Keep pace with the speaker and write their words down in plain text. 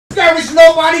encourage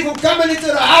nobody from coming into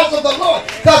the house of the Lord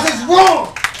because it's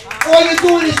wrong. All you're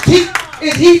doing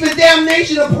is heaping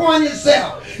damnation upon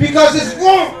yourself because it's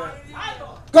wrong.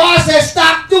 God says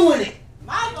stop doing it.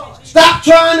 Stop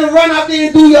trying to run out there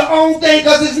and do your own thing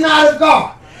because it's not of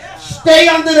God. Stay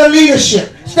under the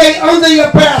leadership. Stay under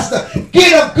your pastor.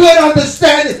 Get a good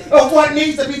understanding of what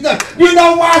needs to be done. You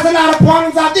know why there's a lot of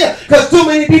problems out there? Because too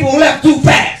many people left too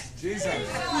fast.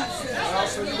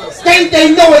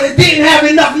 They know it and didn't have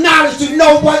enough knowledge to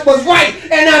know what was right,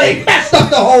 and now they messed up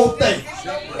the whole thing.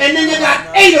 And then you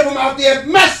got 8 of them out there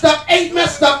messed up, 8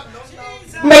 messed up,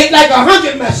 made like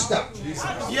 100 messed up.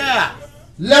 Yeah.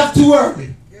 Left too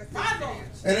early.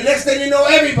 And the next thing you know,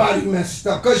 everybody messed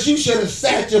up because you should have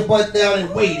sat your butt down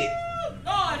and waited.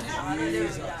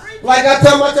 Like I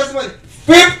tell my testimony,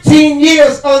 15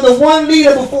 years under one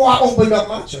leader before I opened up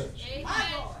my church.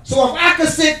 So if I could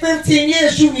sit 15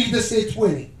 years, you need to sit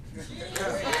 20.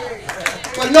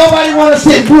 But nobody want to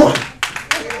sit 1.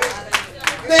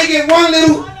 They get one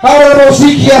little,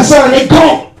 and they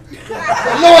gone.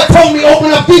 The Lord told me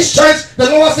open up this church. The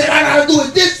Lord said I got to do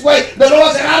it this way. The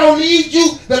Lord said I don't need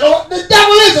you. The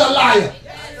devil is a liar.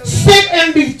 Sit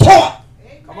and be taught.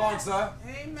 Come on, sir.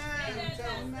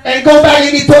 And go back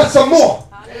and be taught some more.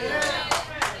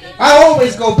 I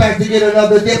always go back to get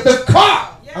another dip. The car.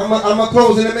 I'm going to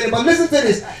close in a minute. But listen to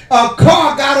this. A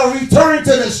car got to return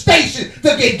to the station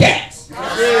to get gas.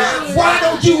 Why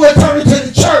don't you return to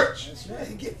the church?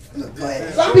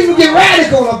 Some people get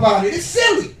radical about it. It's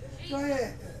silly.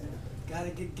 Gotta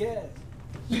get gas.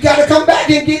 You got to come back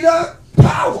and get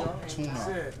power.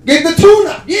 Get the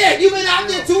tune-up. Yeah, you've been out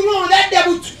there too long. That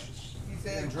devil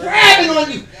grabbing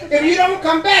on you. If you don't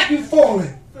come back, you're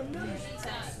falling.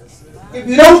 If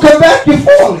you don't come back, you're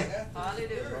falling.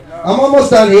 I'm almost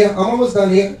done here.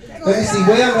 Let me see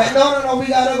where I'm at. No, we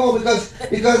gotta go because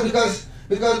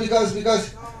because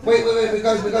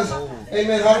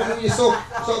amen, hallelujah. So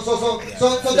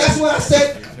that's what I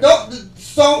said.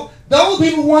 So those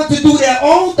people want to do their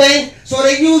own thing, so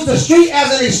they use the street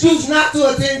as an excuse not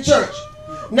to attend church,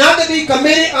 not to be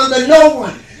committed under no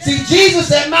one. See, Jesus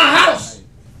said, my house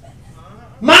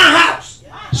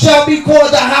shall be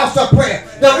called the house of prayer.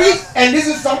 The reason, and this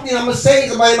is something I'm going to say,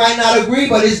 somebody might not agree,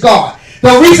 but it's God.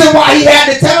 The reason why he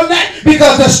had to tell them that,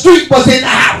 because the street was in the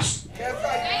house.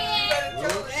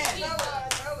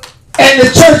 And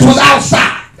the church was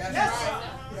outside.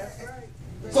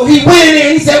 So he went in there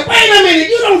and he said, wait a minute,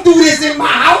 you don't do this in my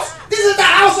house. This is the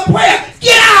house of prayer.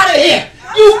 Get out of here.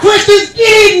 You Christians,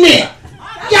 get in there.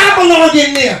 Y'all belong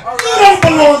in there. You don't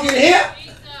belong in here.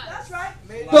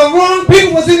 The wrong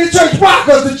people was in the church. Why?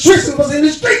 Because the Christian was in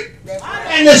the street.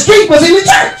 And the street was in the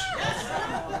church.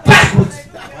 Backwards.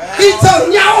 He told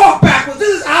them, y'all all backwards.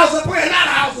 This is a house of prayer, not a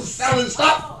house of selling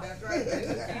stuff.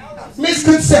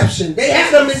 Misconception. They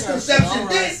had a misconception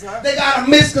then. They got a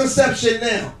misconception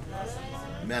now.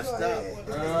 Messed up.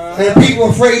 And people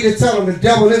are afraid to tell them the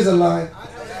devil is a liar.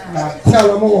 Tell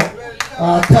them all.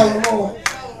 Tell them all.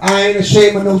 I ain't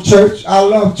ashamed of no church. I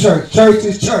love church. Church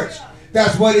is church.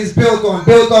 That's what it's built on.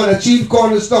 Built on the chief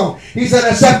cornerstone. He said,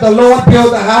 except the Lord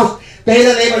build the house, they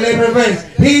that labor in vain.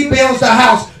 He builds the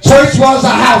house. Church was a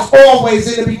house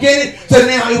always. In the beginning to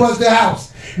now it was the house.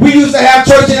 We used to have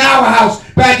church in our house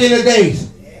back in the days.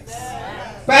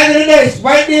 Back in the days,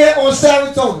 right there on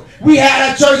Saratoga. We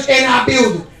had a church in our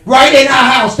building. Right in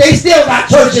our house. They still got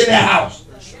church in their house.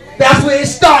 That's where it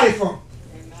started from.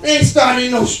 They ain't started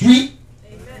in no street.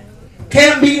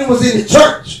 Camp meeting was in the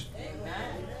church.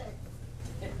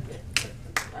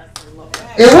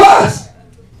 It was.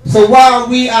 So why are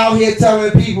we out here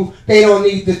telling people they don't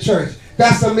need the church?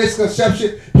 That's a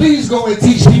misconception. Please go and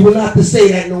teach people not to say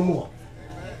that no more.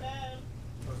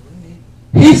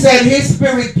 He said his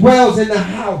spirit dwells in the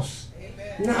house,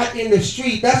 not in the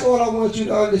street. That's all I want you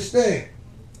to understand.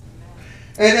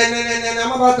 And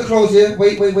I'm about to close here.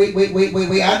 Wait.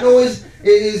 I know it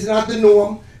is not the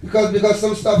norm because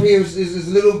some stuff here is a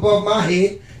little above my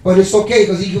head, but it's okay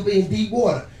because he could be in deep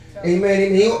water.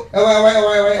 Amen. All right.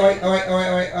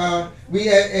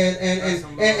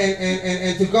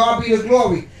 And to God be the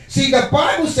glory. See, the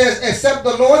Bible says, except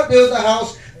the Lord builds a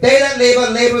house, they that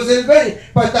labors in vain.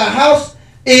 But the house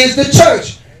is the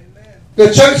church.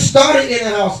 The church started in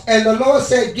the house, and the Lord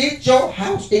said, get your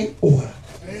house in order.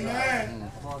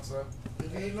 Amen.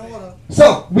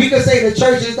 So we can say the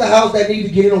church is the house that needs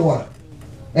to get in order.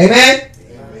 Amen.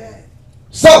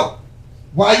 So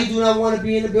why you do not want to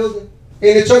be in the building?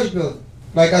 In the church building.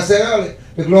 Like I said earlier,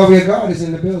 the glory of God is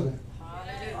in the building.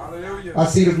 Hallelujah. I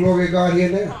see the glory of God here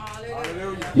now.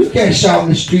 Hallelujah. You can't shout in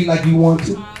the street like you want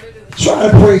to. Try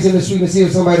to praise in the street and see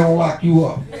if somebody don't lock you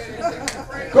up.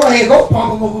 Go ahead, go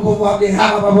pump up there,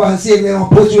 and see if they don't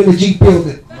put you in the Jeep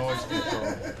building. Noise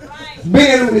control.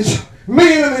 Many of them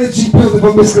in the Jeep building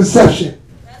for misconception.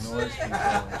 Noise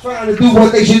control. Trying to do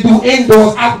what they should do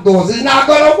indoors, outdoors. It's not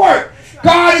going to work.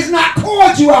 God has not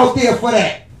called you out there for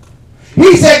that.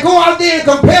 He said go out there and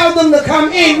compel them to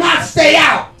come in, not stay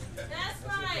out. That's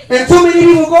right. And too many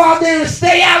people go out there and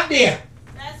stay out there.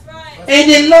 That's right. And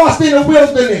get lost in the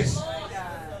wilderness.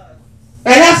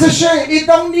 And that's a shame. It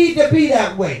don't need to be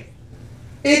that way.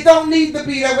 It don't need to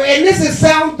be that way. And this is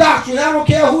sound doctrine. I don't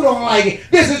care who don't like it.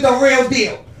 This is the real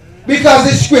deal. Because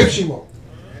it's scriptural.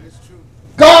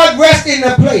 God rests in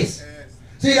the place.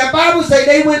 See, the Bible says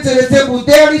they went to the temple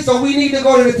daily, so we need to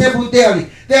go to the temple daily.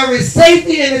 There is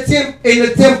safety in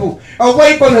the temple,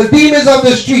 away from the demons of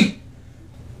the street.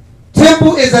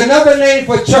 Temple is another name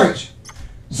for church.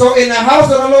 So in the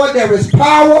house of the Lord, there is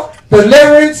power,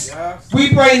 deliverance. Yes.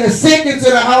 We bring the sick into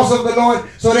the house of the Lord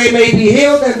so they may be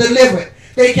healed and delivered.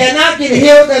 They cannot get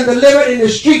healed and delivered in the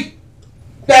street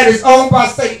that is owned by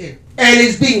Satan and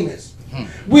his demons.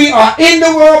 We are in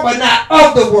the world, but not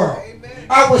of the world.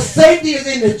 Our safety is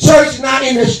in the church, not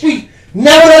in the street.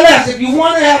 Nevertheless, if you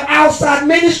want to have outside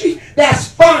ministry, that's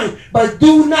fine. But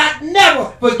do not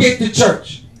never forget the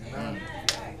church.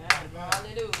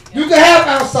 You can have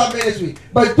outside ministry,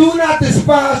 but do not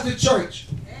despise the church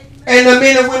and the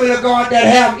men and women of God that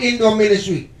have indoor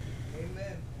ministry.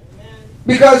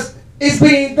 Because it's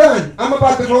being done. I'm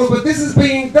about to close, but this is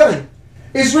being done.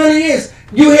 It really is.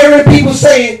 You hearing people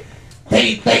saying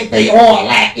they think they all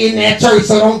lack in that church,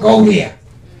 so don't go there.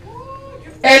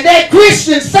 And that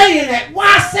Christians saying that.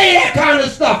 Why say that kind of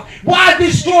stuff? Why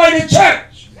destroy the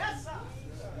church?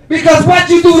 Because what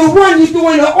you do to one, you're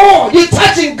doing to all. You're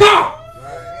touching God.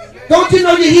 Don't you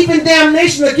know you're heaping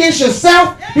damnation against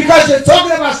yourself because you're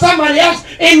talking about somebody else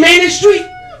in ministry?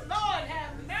 Lord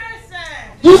have mercy.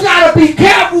 You got to be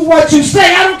careful what you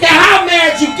say. I don't care how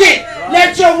mad you get.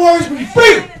 Let your words be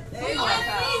free.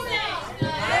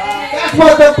 That's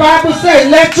what the Bible says.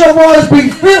 Let your words be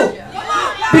filled.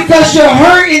 Because you're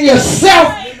hurting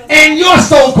yourself and your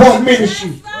so-called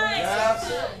ministry.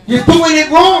 You're doing it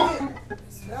wrong.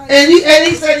 And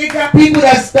he said you got people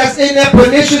that's in that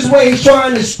pernicious way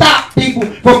trying to stop people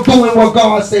from doing what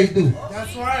God say do.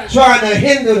 That's right. Trying to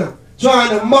hinder them.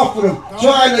 Trying to muffle them.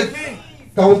 Trying to...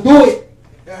 Don't do it.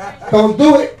 Don't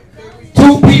do it.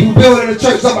 2 people building a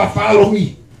church. Somebody follow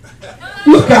me.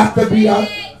 You got to be out.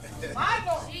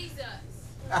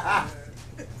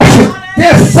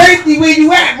 There's safety where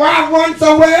you at. Why run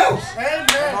somewhere else? Amen.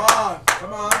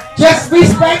 Come on. Just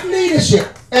respect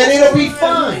leadership, and it'll be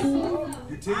fine.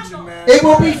 You're teaching, man. It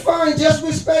will be fine. Just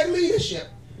respect leadership.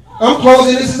 I'm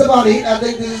closing. This is about it. I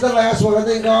think this is the last one. I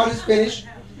think God is finished.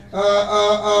 Amen.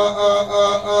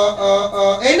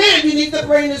 You need to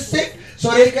bring the sick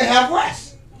so they can have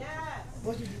rest.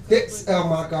 Oh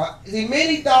my God. See,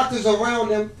 many doctors around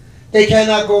them, they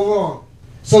cannot go wrong.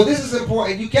 So this is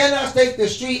important. You cannot take the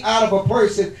street out of a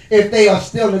person if they are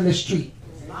still in the street.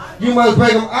 You must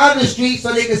bring them out of the street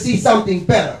so they can see something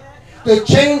better. The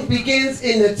change begins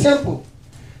in the temple.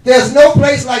 There's no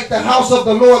place like the house of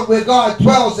the Lord where God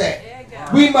dwells at.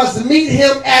 We must meet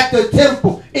him at the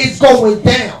temple. It's going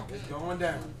down. It's going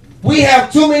down. We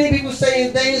have too many people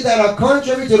saying things that are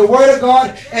contrary to the word of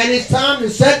God, and it's time to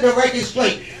set the record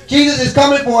straight. Jesus is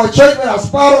coming for a church without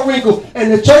spot or wrinkle,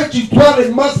 and the church you dwell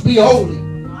in must be holy.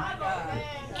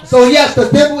 So yes, the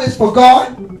temple is for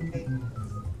God.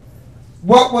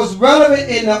 What was relevant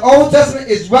in the Old Testament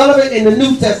is relevant in the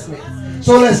New Testament.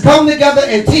 So let's come together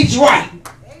and teach right.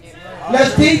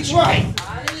 Let's teach right.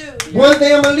 One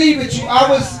thing I'm going to leave with you. I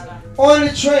was on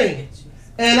the train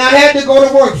and I had to go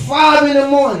to work 5 in the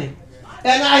morning.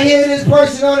 And I hear this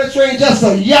person on the train just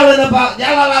yelling about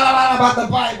the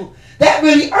Bible. That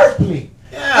really irked me.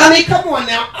 Yeah. I mean, come on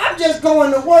now. I'm just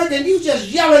going to work and you just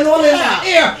yelling all in my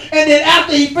ear. And then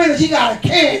after he finished, he got a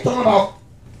can talking about.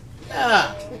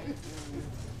 Yeah.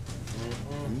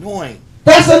 Annoying.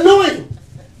 That's annoying.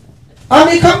 I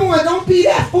mean, come on. Don't be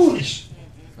that foolish.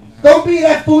 Don't be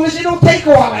that foolish. It don't take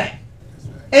all that.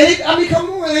 And I mean, come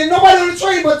on. Ain't nobody on the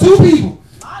train but 2 people.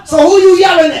 So who you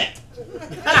yelling at?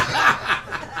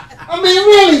 I mean,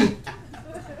 really.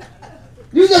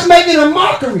 You just making a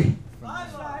mockery.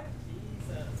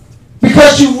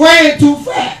 Because you ran too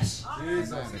fast.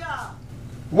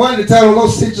 Wanted to tell him, go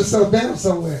sit yourself down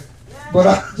somewhere. But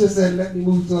I just said, let me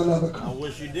move to another car. I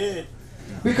wish you did.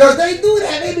 Because they do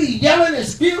that. They be yelling and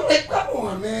spewing. Like, come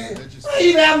on, man. I ain't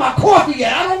even have my coffee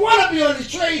yet. I don't want to be on this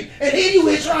train. And here you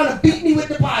is trying to beat me with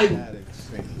the Bible.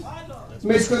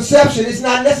 Misconception. It's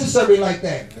not necessary like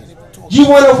that. You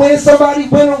want to win somebody,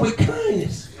 win them with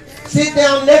kindness. Sit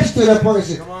down next to the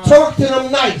person. Talk to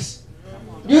them nice.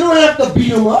 You don't have to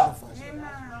beat them up.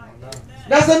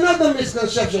 That's another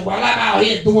misconception. Well, I'm out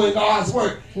here doing God's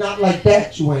work. Not like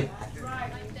that, you ain't.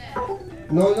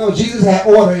 No, Jesus had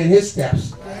order in his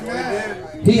steps.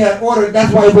 He had order.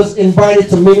 That's why he was invited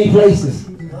to many places.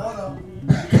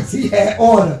 Because he had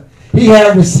order. He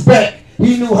had respect.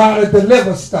 He knew how to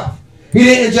deliver stuff. He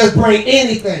didn't just bring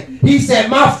anything. He said,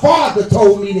 my father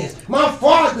told me this. My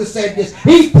father said this.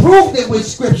 He proved it with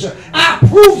scripture. I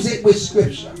proves it with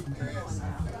scripture.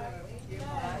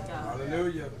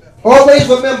 Hallelujah. Always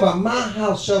remember, my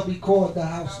house shall be called the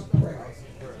house of prayer.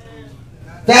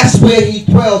 That's where he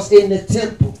dwells, in the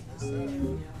temple.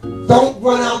 Don't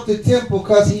run out the temple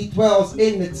because he dwells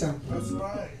in the temple. That's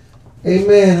right.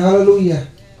 Amen. Hallelujah.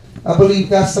 I believe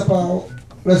that's about,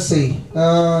 let's see.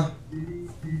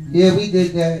 Yeah, we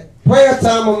did that. Prayer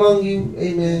time among you.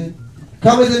 Amen.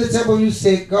 Come into the temple you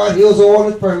sick. God heals all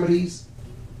infirmities.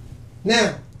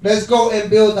 Now, let's go and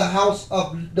build the house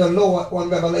of the Lord on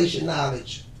revelation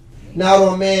knowledge. Not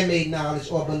on man-made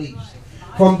knowledge or beliefs.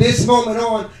 From this moment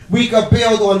on, we can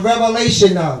build on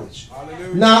revelation knowledge.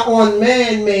 Hallelujah. Not on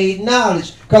man-made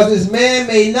knowledge. Because it's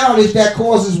man-made knowledge that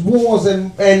causes wars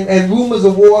and rumors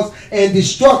of wars and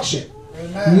destruction.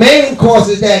 Amen. Man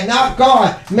causes that, not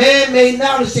God. Man-made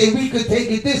knowledge say we could take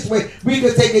it this way, we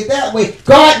could take it that way.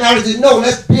 God knowledge is no,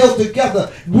 let's build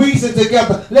together, reason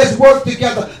together, let's work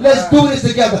together, let's do this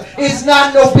together. It's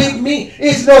not no big me,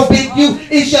 it's no big you,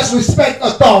 it's just respect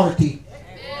authority.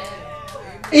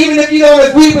 Even if you don't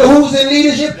agree with who's in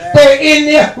leadership, they're in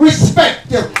there, respect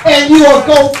them. And you will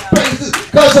go places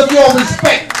because of your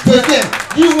respect to them.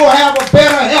 You will have a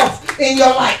better health in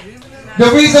your life. The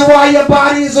reason why your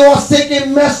body is all sick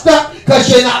and messed up, because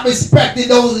you're not respecting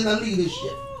those in the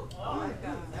leadership.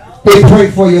 They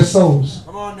pray for your souls.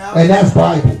 And that's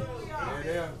Bible.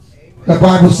 The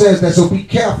Bible says that, so be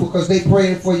careful because they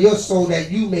praying for your soul that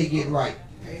you may get right.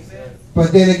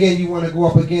 But then again, you want to go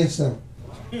up against them.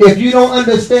 If you don't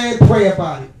understand, pray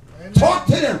about it. Talk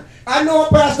to them. I know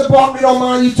Pastor Barkley don't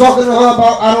mind you talking to her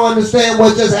about, I don't understand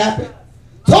what just happened.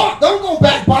 Talk. Don't go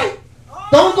backbite.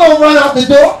 Don't go run out the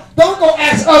door. Don't go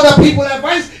ask other people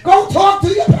advice. Go talk to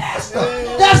your pastor.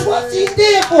 That's what she's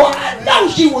there for. I know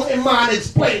she wouldn't mind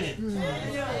explaining.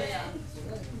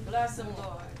 Bless him,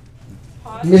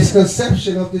 Lord.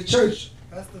 Misconception of the church.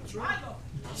 That's the truth.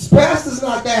 Pastor's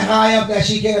not that high up that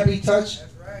she can't be touched.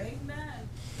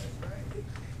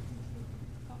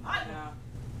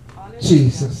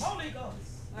 Jesus.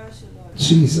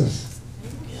 Jesus.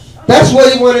 That's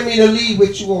what he wanted me to leave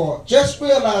with you all. Just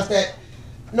realize that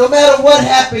no matter what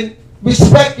happened,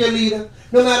 respect your leader.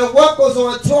 No matter what goes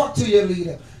on, talk to your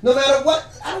leader. No matter what,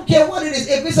 I don't care what it is.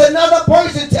 If it's another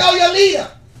person, tell your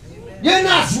leader. You're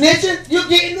not snitching. You're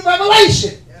getting the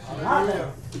revelation.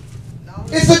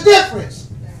 It's a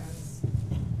difference.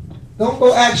 Don't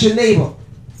go ask your neighbor.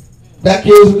 That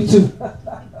kills me too.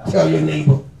 Tell your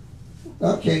neighbor.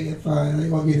 Okay, fine. I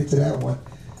ain't going to get into that one.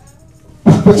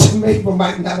 But your neighbor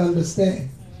might not understand.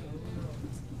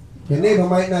 Your neighbor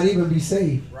might not even be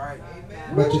saved. Right.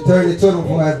 But you turn it to them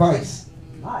for advice.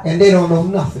 And they don't know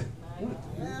nothing.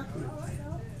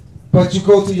 But you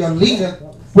go to your leader,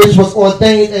 which was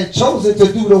ordained and chosen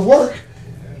to do the work.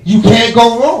 You can't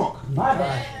go wrong.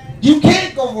 You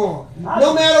can't go wrong.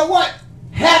 No matter what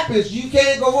happens, you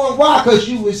can't go wrong. Why? Because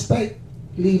you respect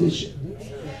leadership.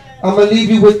 I'm going to leave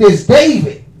you with this.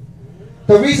 David.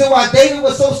 The reason why David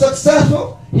was so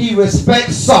successful, he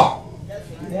respects Saul.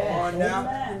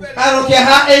 I don't care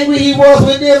how angry he was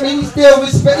with them, he still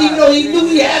respect, even though he knew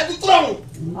he had the throne.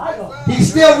 He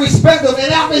still respected him.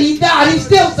 And after he died, he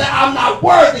still said, I'm not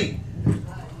worthy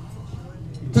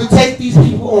to take these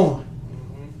people on.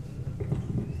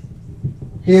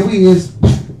 Here we is.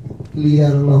 Leave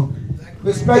that alone.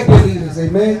 Respect your leaders,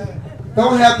 amen.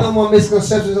 Don't have no more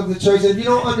misconceptions of the church. If you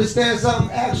don't understand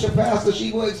something, ask your pastor.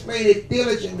 She will explain it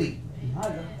diligently.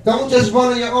 Don't just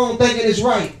run on your own thinking it's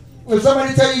right. If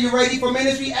somebody tell you you're ready for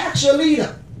ministry, ask your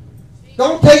leader.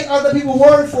 Don't take other people's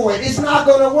word for it. It's not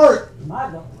going to work.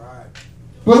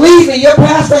 Believe me, your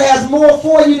pastor has more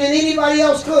for you than anybody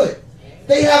else could.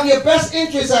 They have your best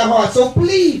interests at heart. So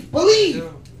believe.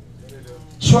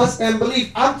 Trust and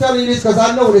believe. I'm telling you this because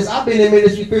I know this. I've been in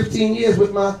ministry 15 years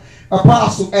with my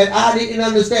apostle, and I didn't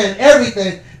understand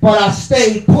everything, but I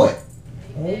stayed put.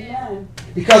 Amen.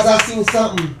 Because I seen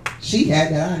something she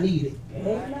had that I needed.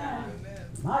 Amen.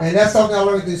 And that's something I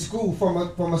learned in school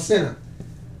from a sinner.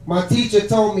 My teacher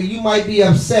told me, you might be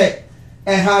upset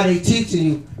at how they teaching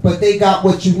you, but they got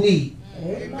what you need.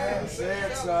 Amen.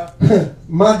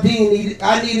 My dean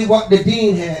I needed what the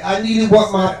dean had. I needed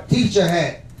what my teacher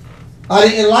had. I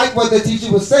didn't like what the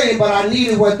teacher was saying, but I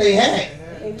needed what they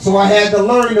had. So I had to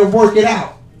learn to work it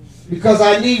out. Because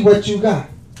I need what you got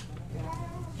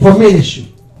for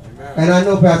ministry. And I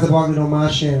know Pastor Barkley don't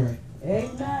mind sharing.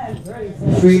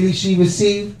 Amen. Freely she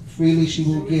received, freely she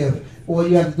will give. All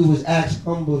you have to do is ask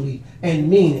humbly and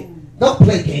mean it. Don't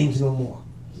play games no more.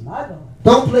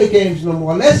 Don't play games no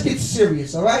more. Let's get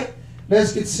serious, all right?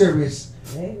 Let's get serious.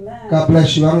 Amen. God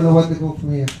bless you. I don't know what to go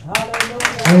from here. Hallelujah.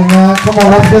 Amen. Come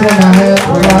on, let's give him a hand.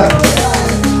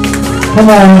 Come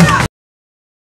on.